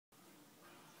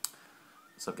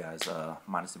What's up, guys?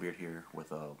 Minus the Beard here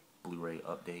with a Blu-ray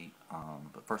update.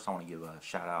 But first I want to give a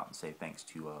shout out and say thanks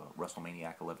to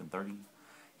WrestleManiac 1130.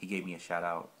 He gave me a shout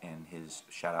out in his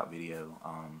shout out video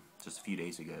just a few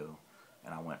days ago,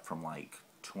 and I went from like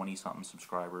 20 something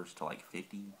subscribers to like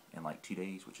 50 in like 2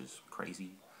 days, which is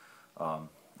crazy. I'm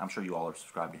sure you all are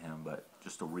subscribed to him, but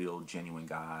just a real genuine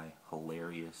guy,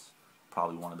 hilarious,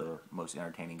 probably one of the most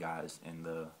entertaining guys in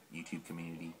the YouTube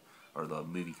community, or the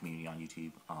movie community on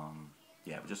YouTube.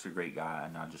 Yeah, but just a great guy,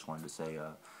 and I just wanted to say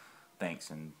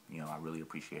thanks, and I really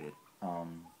appreciate it.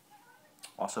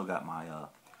 Also got my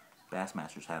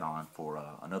Bassmasters hat on for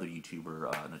another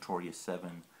YouTuber,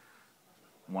 Notorious7,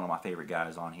 one of my favorite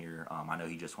guys on here. I know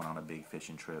he just went on a big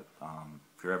fishing trip.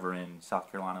 If you're ever in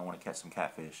South Carolina and want to catch some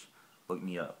catfish, look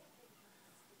me up.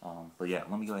 But yeah,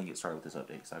 let me go ahead and get started with this update,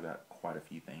 because I've got quite a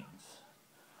few things.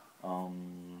 I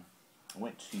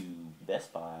went to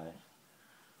Best Buy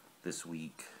this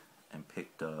week and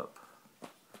picked up,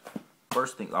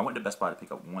 first thing, I went to Best Buy to pick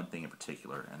up one thing in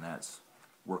particular, and that's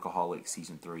Workaholic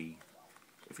Season 3.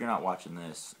 If you're not watching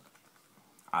this,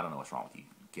 I don't know what's wrong with you.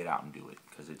 Get out and do it,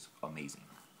 because it's amazing.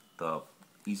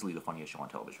 Easily the funniest show on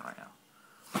television right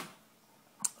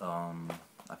now.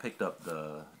 I picked up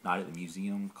the Night at the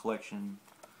Museum collection.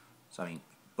 So I mean,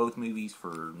 both movies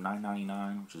for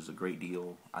 $9.99, which is a great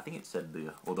deal. I think it said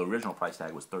the original price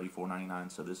tag was $34.99,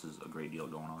 so this is a great deal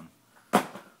going on.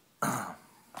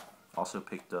 Also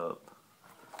picked up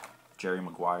Jerry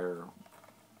Maguire.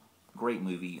 Great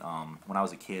movie. When I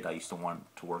was a kid, I used to want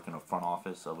to work in a front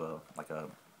office of a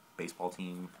baseball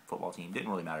team, football team. Didn't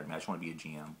really matter to me. I just wanted to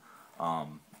be a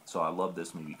GM. So I loved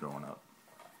this movie growing up.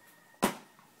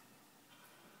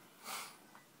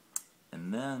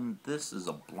 And then this is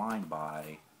a blind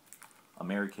buy,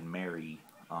 American Mary.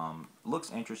 Looks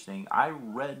interesting. I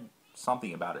read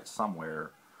something about it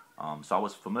somewhere, so I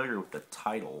was familiar with the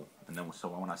title. And then so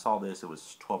when I saw this, it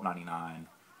was $12.99,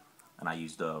 and I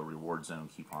used a Reward Zone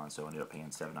coupon, so I ended up paying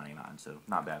 $7.99. So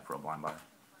not bad for a blind buy.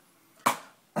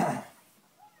 I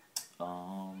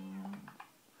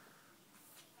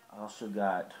also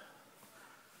got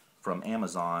from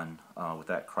Amazon with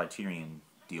that Criterion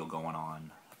deal going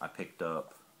on. I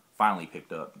finally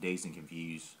picked up Dazed and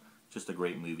Confused. Just a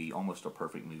great movie, almost a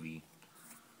perfect movie.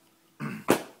 And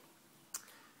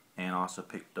I also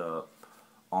picked up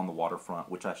On the Waterfront,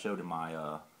 which I showed in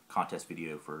my contest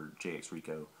video for JX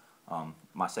Rico.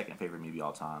 My second favorite movie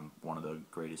all time, one of the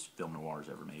greatest film noirs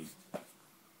ever made.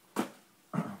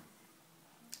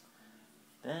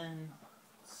 Then,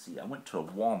 let's see, I went to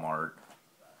Walmart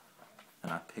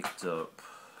and I picked up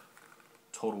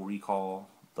Total Recall,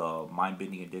 the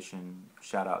Mind-Bending Edition.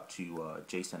 Shout out to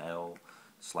Jason L.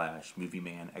 /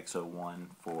 Movieman X01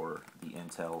 for the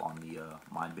intel on the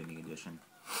Mind-Bending Edition.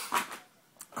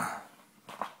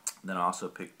 Then I also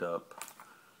picked up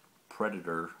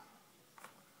Predator.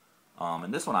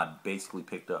 And this one I basically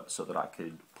picked up so that I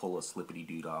could pull a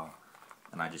slippity-doo-dah,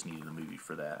 and I just needed a movie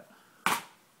for that.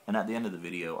 And at the end of the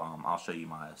video, I'll show you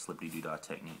my slippity-doo-dah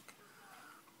technique.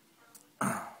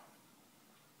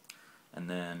 And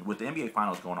then with the NBA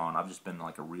Finals going on, I've just been in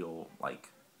like a real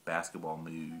basketball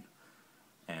mood.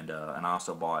 And I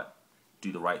also bought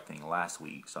Do the Right Thing last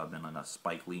week, so I've been in a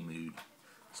Spike Lee mood.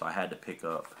 So I had to pick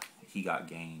up He Got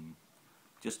Game.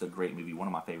 Just a great movie, one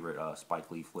of my favorite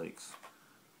Spike Lee flicks.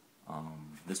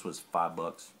 This was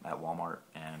 $5 at Walmart,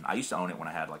 and I used to own it when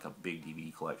I had like a big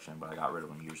DVD collection, but I got rid of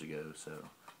them years ago, so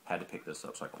had to pick this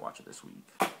up so I could watch it this week.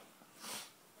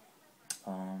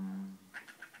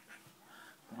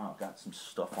 I've got some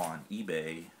stuff on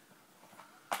eBay.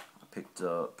 I picked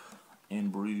up In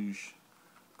Bruges.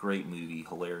 Great movie,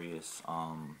 hilarious.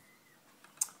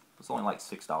 It was only like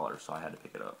 $6, so I had to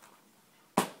pick it up.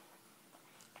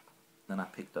 Then I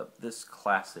picked up this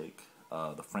classic,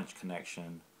 The French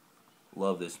Connection.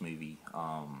 Love this movie.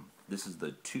 This is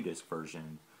the 2-disc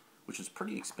version, which is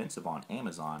pretty expensive on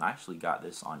Amazon. I actually got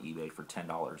this on eBay for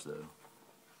 $10 though.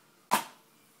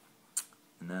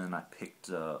 And then I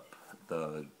picked up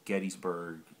the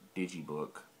Gettysburg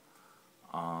Digibook.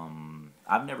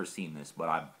 I've never seen this, but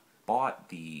I bought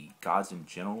the Gods and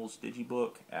Generals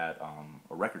Digibook at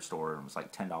a record store. It was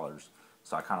like $10,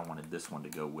 so I kind of wanted this one to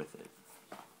go with it.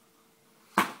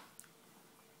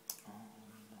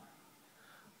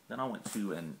 Then I went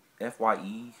to an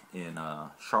FYE in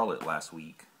Charlotte last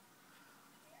week,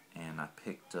 and I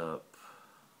picked up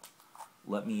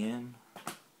Let Me In,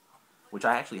 which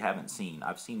I actually haven't seen.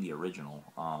 I've seen the original,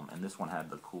 and this one had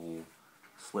the cool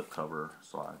slipcover,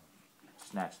 so I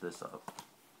snatched this up.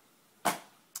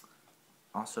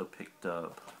 Also picked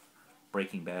up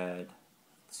Breaking Bad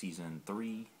Season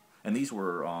 3, and these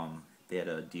were, they had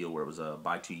a deal where it was a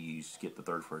buy two used, get the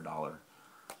third for $1.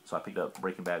 So I picked up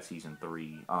Breaking Bad Season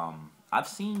 3. I've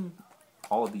seen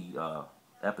all of the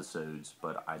episodes,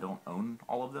 but I don't own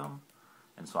all of them.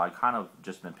 And so I kind of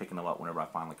just been picking them up whenever I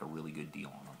find like a really good deal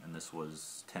on them. And this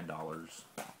was $10.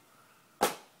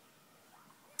 And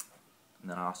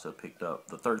then I also picked up,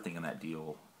 the third thing in that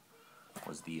deal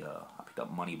was I picked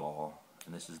up Moneyball.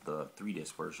 And this is the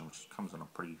 3-disc version, which comes in a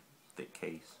pretty thick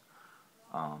case.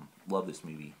 Love this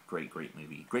movie. Great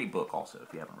movie. Great book also,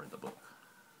 if you haven't read the book.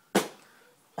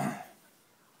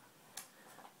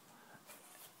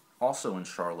 Also in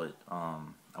Charlotte,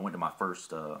 I went to my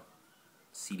first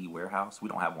CD warehouse. We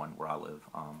don't have one where I live,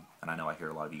 and I know I hear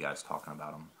a lot of you guys talking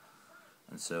about them.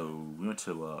 And so we went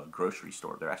to a grocery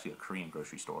store. They're actually a Korean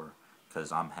grocery store,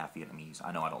 because I'm half Vietnamese.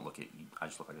 I know I don't look it. I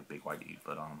just look like a big white dude.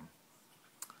 But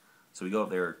so we go up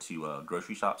there to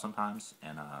grocery shop sometimes,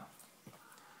 and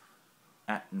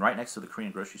right next to the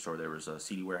Korean grocery store there was a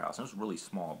CD warehouse. It was really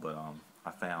small, but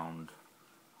I found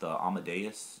the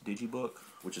Amadeus digibook,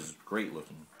 which is great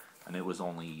looking, and it was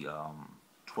only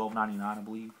 $12.99, I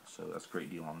believe. So that's a great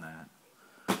deal on that.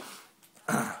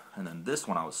 And then this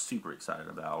one I was super excited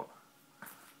about.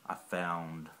 I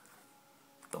found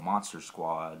the Monster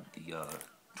Squad, the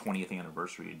 20th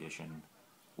anniversary edition.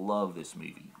 Love this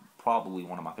movie. Probably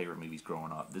one of my favorite movies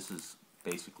growing up. This is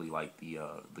basically like the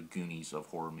Goonies of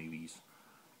horror movies.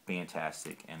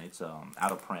 Fantastic, and it's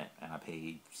out of print, and I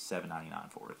paid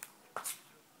 $7.99 for it.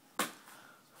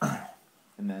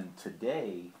 And then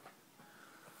today,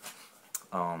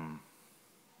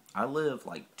 I live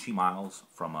like 2 miles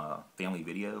from a Family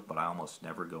Video, but I almost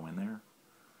never go in there.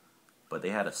 But they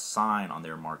had a sign on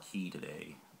their marquee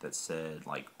today that said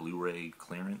like Blu-ray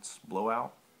clearance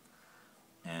blowout,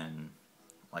 and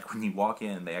like when you walk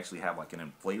in, they actually have like an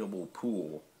inflatable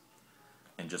pool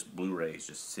and just Blu-rays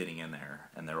just sitting in there,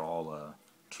 and they're all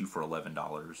 2 for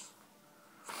 $11.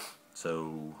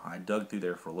 So I dug through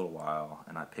there for a little while,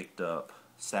 and I picked up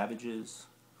Savages,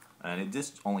 and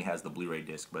this only has the Blu-ray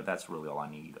disc, but that's really all I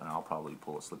need, and I'll probably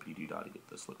pull a slippity doodah to get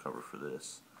the slipcover for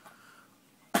this.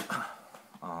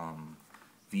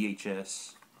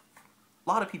 VHS. A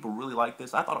lot of people really like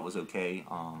this. I thought it was okay.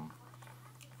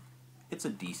 It's a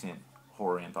decent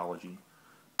horror anthology.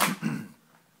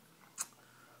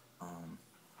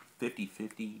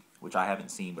 50/50, which I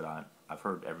haven't seen, but I've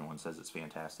heard everyone says it's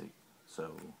fantastic. So I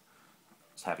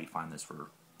was happy to find this for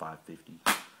 $5.50.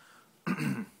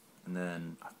 And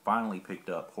then I finally picked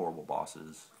up Horrible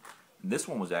Bosses. And this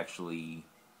one was actually,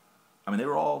 I mean, they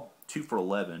were all 2 for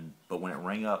 $11, but when it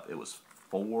rang up, it was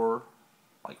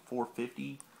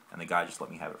 $4.50, and the guy just let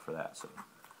me have it for that. So,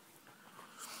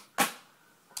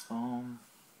 oh,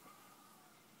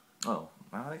 well,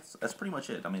 that's pretty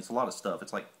much it. I mean, it's a lot of stuff.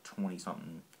 It's like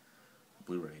 20-something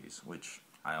Blu-rays, which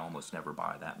I almost never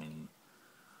buy that many.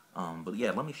 But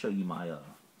yeah, let me show you my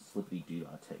slippity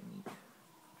doodah technique.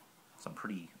 So I'm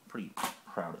pretty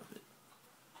proud of it.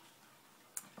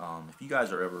 If you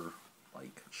guys are ever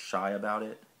like shy about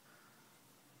it,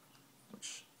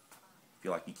 which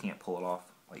feel like you can't pull it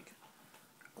off like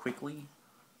quickly,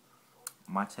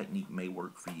 my technique may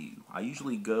work for you. I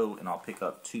usually go and I'll pick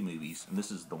up 2 movies, and this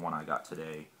is the one I got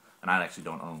today. And I actually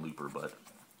don't own Looper, but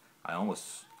I'm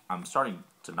starting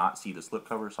to not see the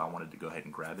slipcover, so I wanted to go ahead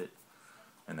and grab it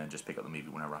and then just pick up the movie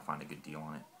whenever I find a good deal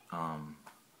on it.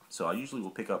 So I usually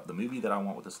will pick up the movie that I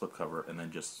want with the slipcover, and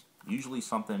then just usually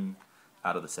something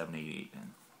out of the 788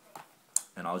 bin.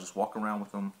 And I'll just walk around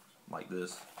with them like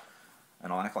this,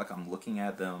 and I'll act like I'm looking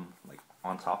at them like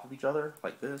on top of each other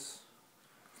like this,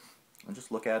 and just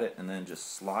look at it, and then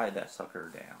just slide that sucker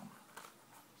down,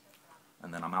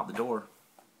 and then I'm out the door.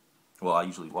 Well,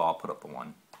 I'll put up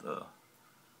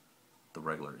the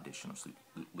regular edition of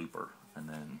Looper, and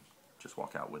then just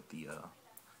walk out with the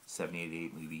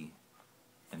 788 movie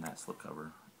in that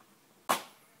slipcover.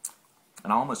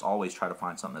 And I almost always try to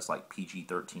find something that's like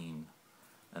PG-13,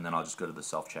 and then I'll just go to the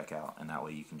self-checkout, and that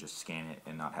way you can just scan it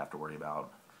and not have to worry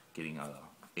about getting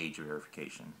age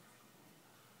verification.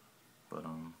 But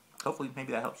hopefully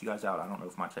maybe that helps you guys out. I don't know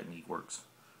if my technique works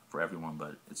for everyone,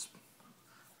 but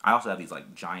I also have these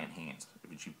like giant hands,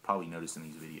 which you probably notice in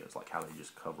these videos, like how they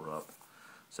just cover up.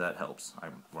 So that helps,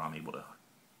 where I'm able to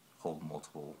hold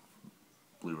multiple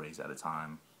Blu-rays at a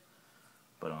time.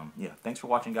 But yeah, thanks for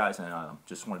watching, guys, and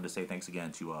just wanted to say thanks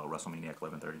again to WrestleManiac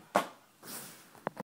 1130.